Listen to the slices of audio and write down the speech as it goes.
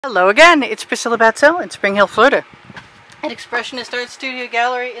Hello again, it's Priscilla Batzell in Spring Hill, Florida at Expressionist Art Studio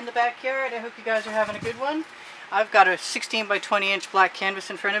Gallery in the backyard. I hope you guys are having a good one. I've got a 16 by 20 inch black canvas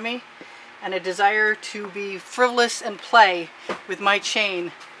in front of me and a desire to be frivolous and play with my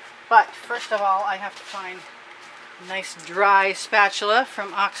chain. But first of all, I have to find a nice dry spatula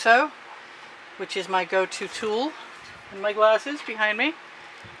from OXO, which is my go-to tool, and my glasses behind me.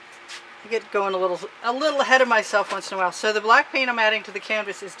 I get going a little ahead of myself once in a while. So the black paint I'm adding to the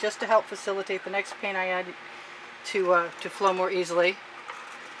canvas is just to help facilitate the next paint I add to flow more easily.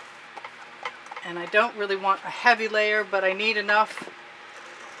 And I don't really want a heavy layer, but I need enough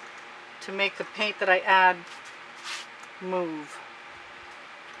to make the paint that I add move.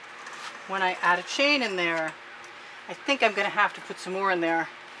 When I add a chain in there, I think I'm going to have to put some more in there.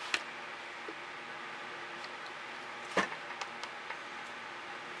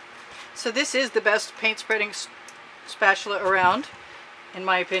 So this is the best paint spreading spatula around, in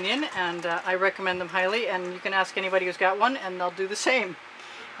my opinion, and I recommend them highly, and you can ask anybody who's got one and they'll do the same.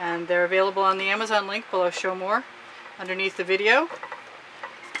 And they're available on the Amazon link below Show More underneath the video.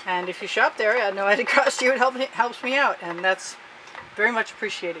 And if you shop there at no added cost to you, it helps me out, and that's very much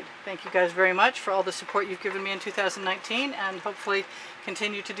appreciated. Thank you guys very much for all the support you've given me in 2019, and hopefully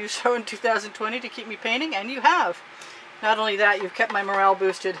continue to do so in 2020 to keep me painting, and you have. Not only that, you've kept my morale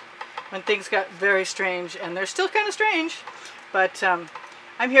boosted when things got very strange, and they're still kind of strange, but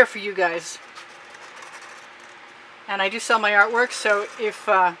I'm here for you guys. And I do sell my artwork, so if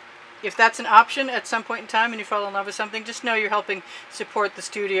that's an option at some point in time and you fall in love with something, just know you're helping support the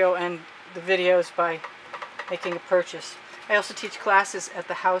studio and the videos by making a purchase. I also teach classes at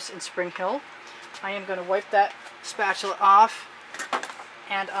the house in Spring Hill. I am going to wipe that spatula off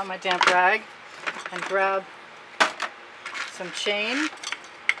and on my damp rag and grab some chain.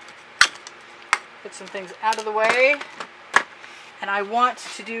 Put some things out of the way, and I want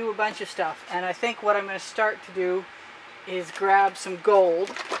to do a bunch of stuff, and I think what I'm going to start to do is grab some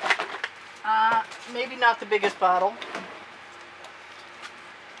gold. Maybe not the biggest bottle.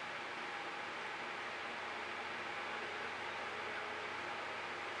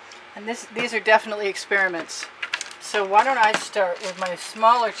 And these are definitely experiments. So why don't I start with my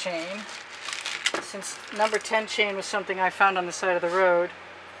smaller chain, since number 10 chain was something I found on the side of the road.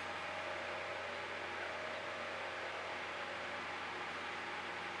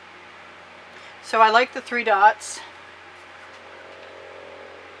 So I like the 3 dots.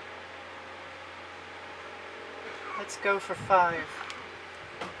 Let's go for 5.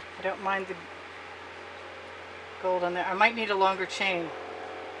 I don't mind the gold on there. I might need a longer chain.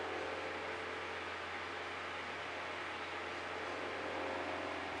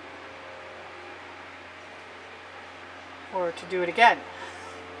 Or to do it again.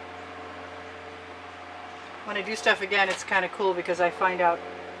 When I do stuff again, it's kind of cool because I find out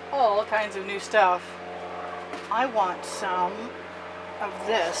all kinds of new stuff. I want some of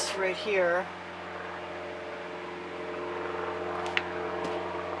this right here.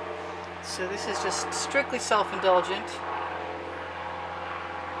 So this is just strictly self-indulgent.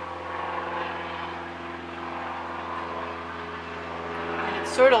 And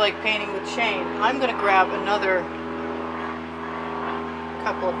it's sort of like painting with chain. I'm going to grab another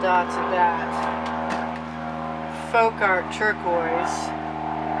couple of dots of that. Folk Art turquoise.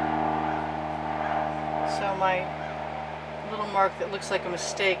 So my little mark that looks like a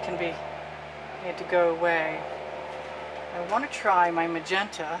mistake can be made to go away. I want to try my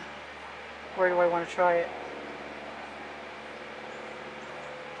magenta. Where do I want to try it?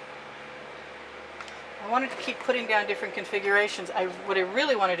 I wanted to keep putting down different configurations. What I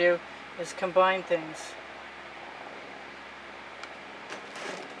really want to do is combine things.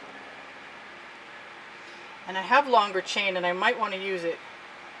 And I have longer chain and I might want to use it.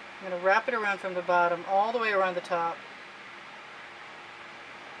 I'm going to wrap it around from the bottom all the way around the top.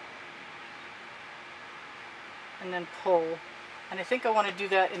 And then pull. And I think I want to do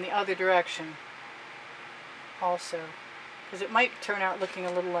that in the other direction also, because it might turn out looking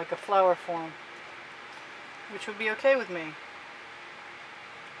a little like a flower form, which would be okay with me.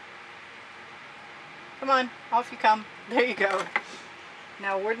 Come on, off you come. There you go.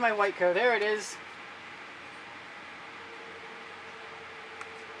 Now where'd my white go? There it is.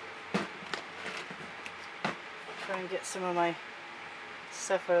 Try and get some of my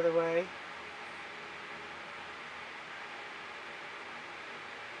stuff out of the way.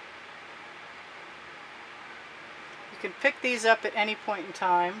 You can pick these up at any point in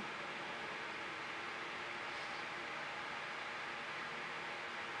time.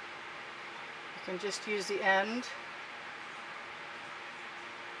 You can just use the end.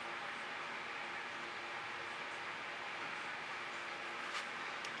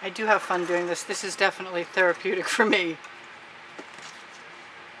 I do have fun doing this. This is definitely therapeutic for me.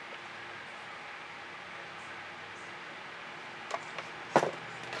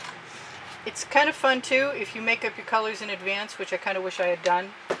 It's kind of fun too if you make up your colors in advance, which I kind of wish I had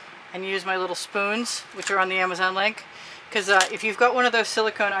done, and use my little spoons, which are on the Amazon link. Because if you've got one of those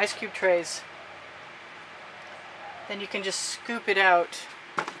silicone ice cube trays, then you can just scoop it out,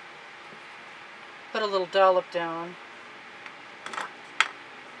 put a little dollop down.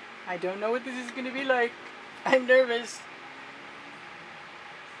 I don't know what this is going to be like. I'm nervous.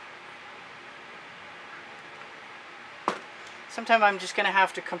 Sometime I'm just going to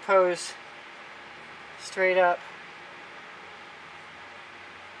have to compose straight up.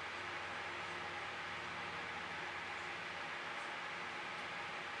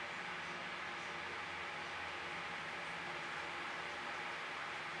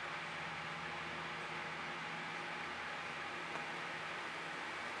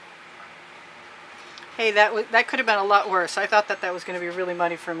 Hey, that could have been a lot worse. I thought that was going to be really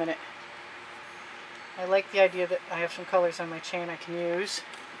muddy for a minute. I like the idea that I have some colors on my chain I can use.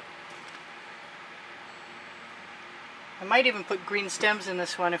 I might even put green stems in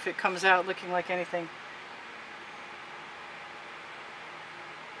this one if it comes out looking like anything.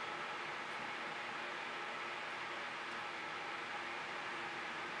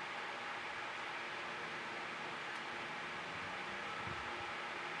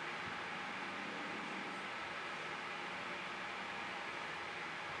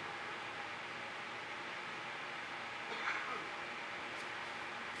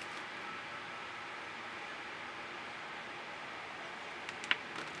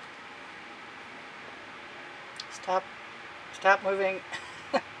 Stop moving.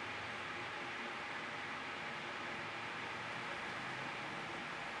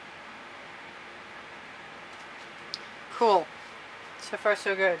 Cool. So far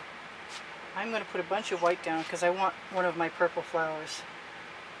so good. I'm going to put a bunch of white down because I want one of my purple flowers.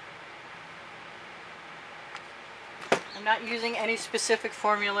 I'm not using any specific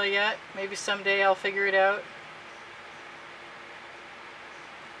formula yet. Maybe someday I'll figure it out.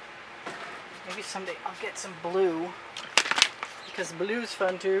 Maybe someday I'll get some blue, because blue's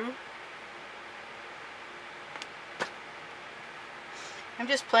fun too. I'm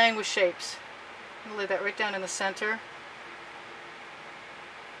just playing with shapes. I'm going to lay that right down in the center.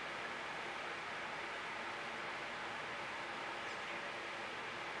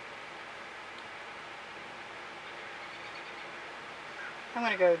 I'm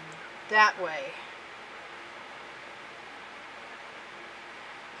going to go that way.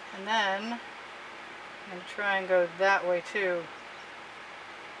 And then I'm going to try and go that way too.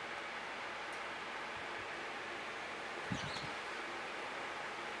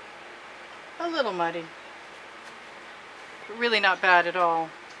 A little muddy, but really not bad at all.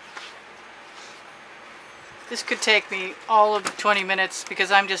 This could take me all of 20 minutes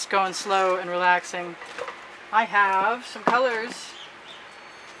because I'm just going slow and relaxing. I have some colors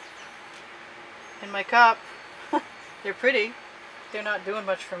in my cup. They're pretty. They're not doing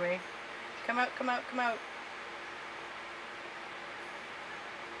much for me. Come out, come out, come out.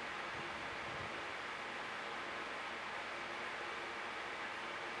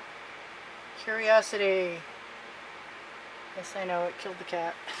 Curiosity. Yes, I know, it killed the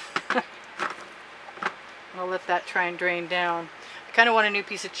cat. I'll let that try and drain down. I kind of want a new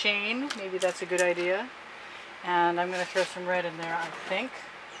piece of chain. Maybe that's a good idea. And I'm going to throw some red in there, I think.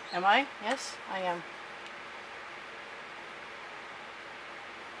 Am I? Yes, I am.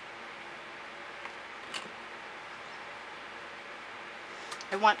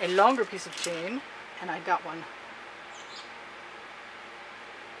 I want a longer piece of chain, and I got one.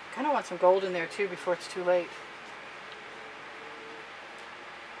 I kind of want some gold in there too before it's too late.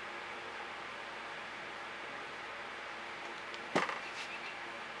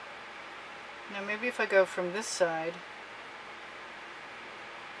 Now maybe if I go from this side,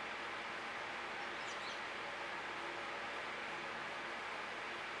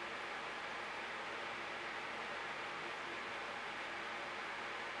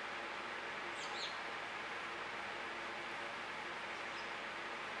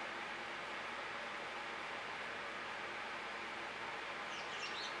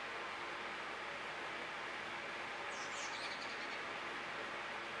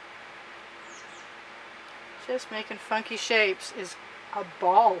 just making funky shapes is a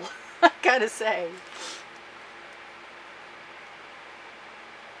ball, I gotta say.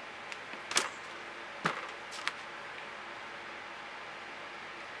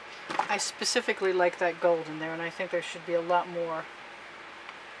 I specifically like that gold in there, and I think there should be a lot more.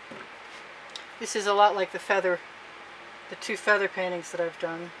 This is a lot like the feather the two feather paintings that I've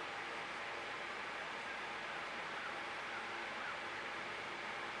done.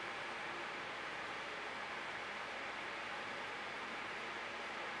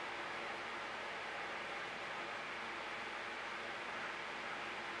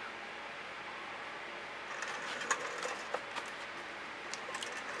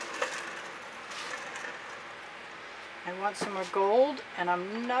 I want some more gold, and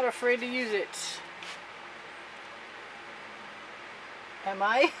I'm not afraid to use it. Am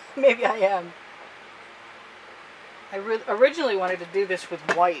I? Maybe I am. I originally wanted to do this with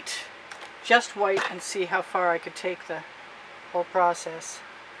white. Just white, and see how far I could take the whole process.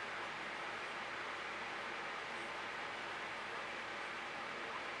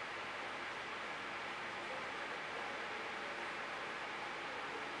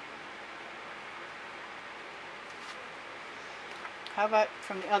 How about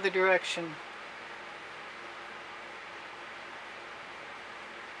from the other direction?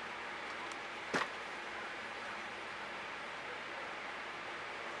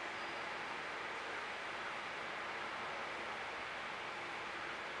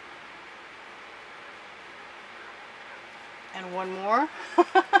 And one more.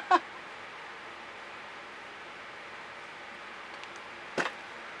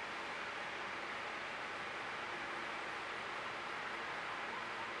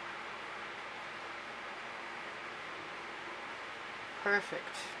 Perfect.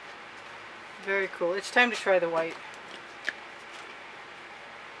 Very cool. It's time to try the white.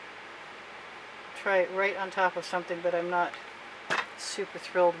 Try it right on top of something that I'm not super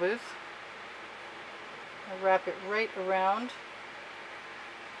thrilled with. I'll wrap it right around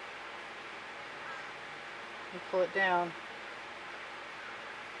and pull it down.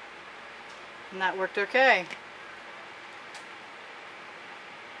 And that worked okay.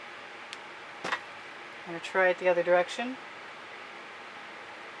 I'm going to try it the other direction.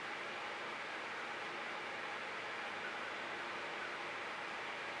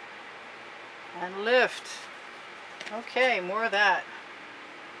 And lift. Okay, more of that.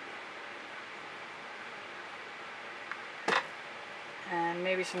 And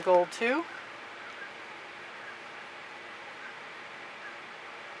maybe some gold too.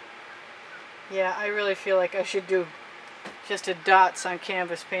 Yeah, I really feel like I should do just a dots on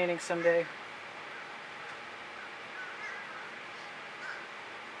canvas painting someday.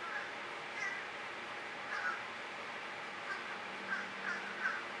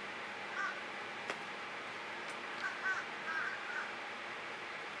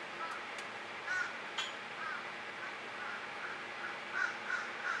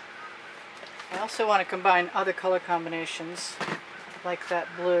 I also want to combine other color combinations, like that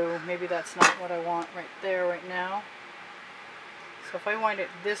blue. Maybe that's not what I want right there, right now. So if I wind it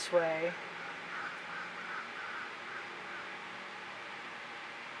this way,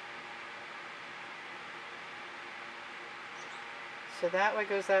 so that way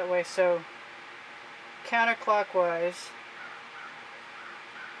goes that way, so counterclockwise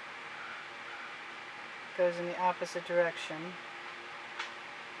goes in the opposite direction.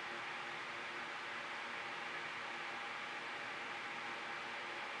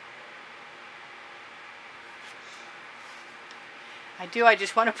 I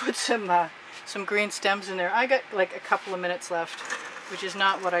just want to put some green stems in there. I got like a couple of minutes left, which is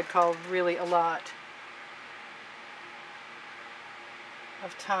not what I'd call really a lot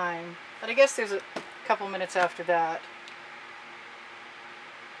of time. But I guess there's a couple minutes after that.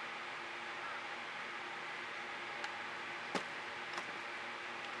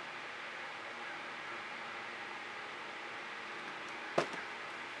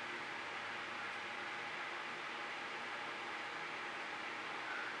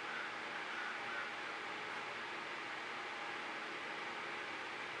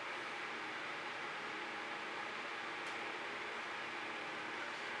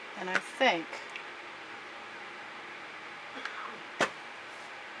 And I think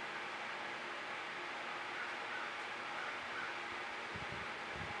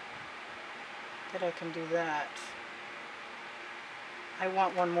that I can do that. I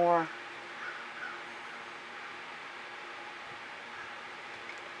want one more.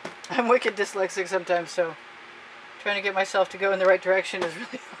 I'm wicked dyslexic sometimes, so trying to get myself to go in the right direction is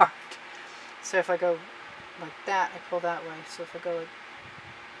really hard. So if I go like that, I pull that way. So if I go like...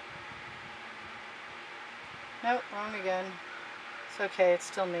 Nope, wrong again. It's okay, it's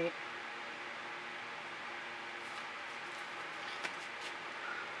still neat.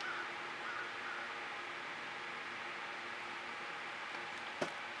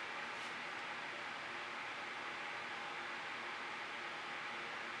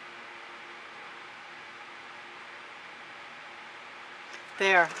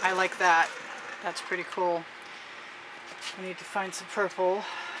 There, I like that. That's pretty cool. I need to find some purple.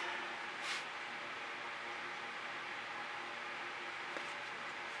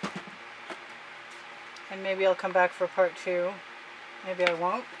 And maybe I'll come back for part 2. Maybe I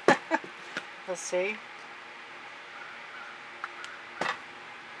won't. We'll see.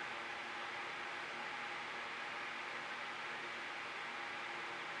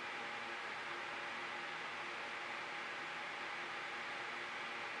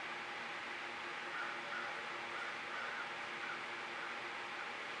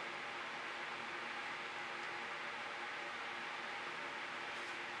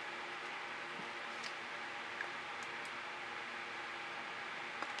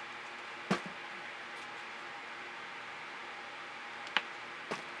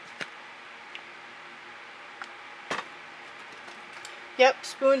 Yep,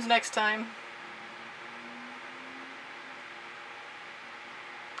 spoons next time.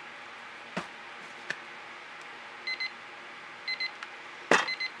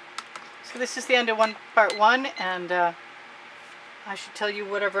 So this is the end of part 1, and I should tell you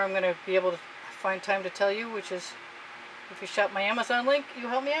whatever I'm going to be able to find time to tell you, which is if you shop my Amazon link, you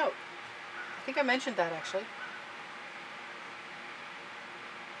help me out. I think I mentioned that actually.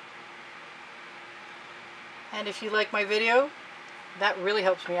 And if you like my video, that really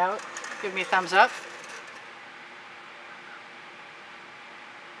helps me out. Give me a thumbs up.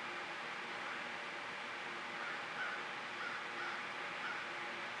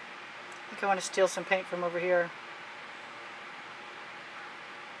 I think I want to steal some paint from over here.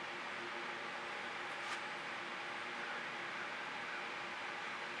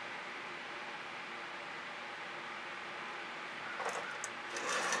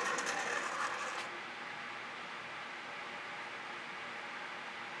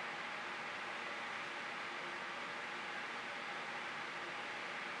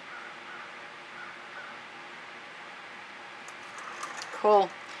 Cool.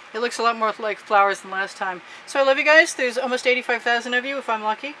 It looks a lot more like flowers than last time. So I love you guys. There's almost 85,000 of you if I'm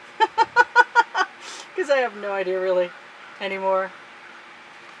lucky. Because I have no idea really anymore.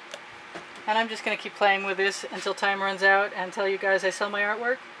 And I'm just going to keep playing with this until time runs out and tell you guys I sell my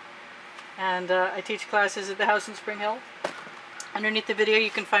artwork. And I teach classes at the house in Spring Hill. Underneath the video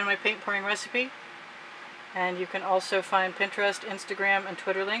you can find my paint pouring recipe. And you can also find Pinterest, Instagram, and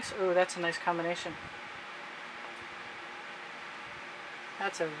Twitter links. Ooh, that's a nice combination.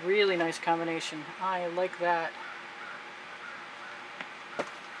 That's a really nice combination. I like that.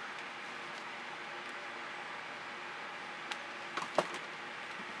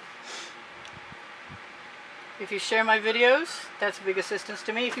 If you share my videos, that's a big assistance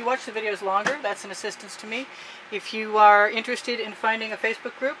to me. If you watch the videos longer, that's an assistance to me. If you are interested in finding a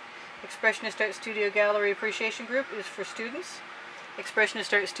Facebook group, Expressionist Art Studio Gallery Appreciation Group is for students.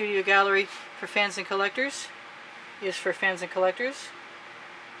 Expressionist Art Studio Gallery for fans and collectors is for fans and collectors.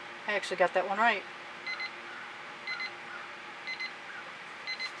 I actually got that one right.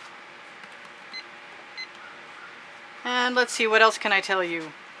 And let's see, what else can I tell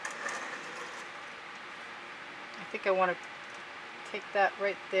you? I think I want to take that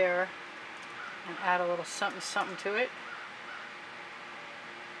right there and add a little something something to it.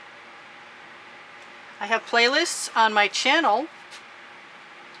 I have playlists on my channel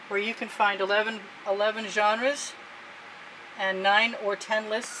where you can find 11 genres and 9 or 10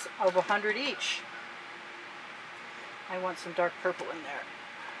 lists of 100 each. I want some dark purple in there.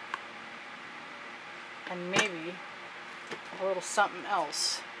 And maybe a little something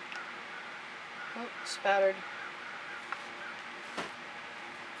else. Oh, spattered.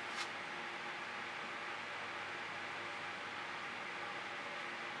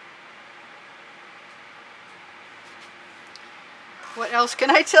 What else can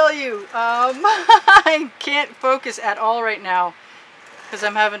I tell you? I can't focus at all right now because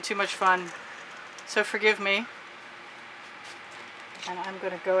I'm having too much fun. So forgive me. And I'm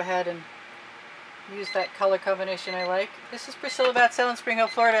going to go ahead and use that color combination I like. This is Priscilla Batzell in Spring Hill,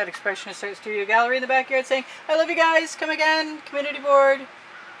 Florida at Expressionist Art Studio Gallery in the backyard saying, I love you guys, come again. Community board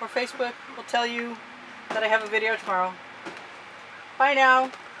or Facebook will tell you that I have a video tomorrow. Bye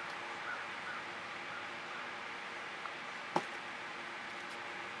now.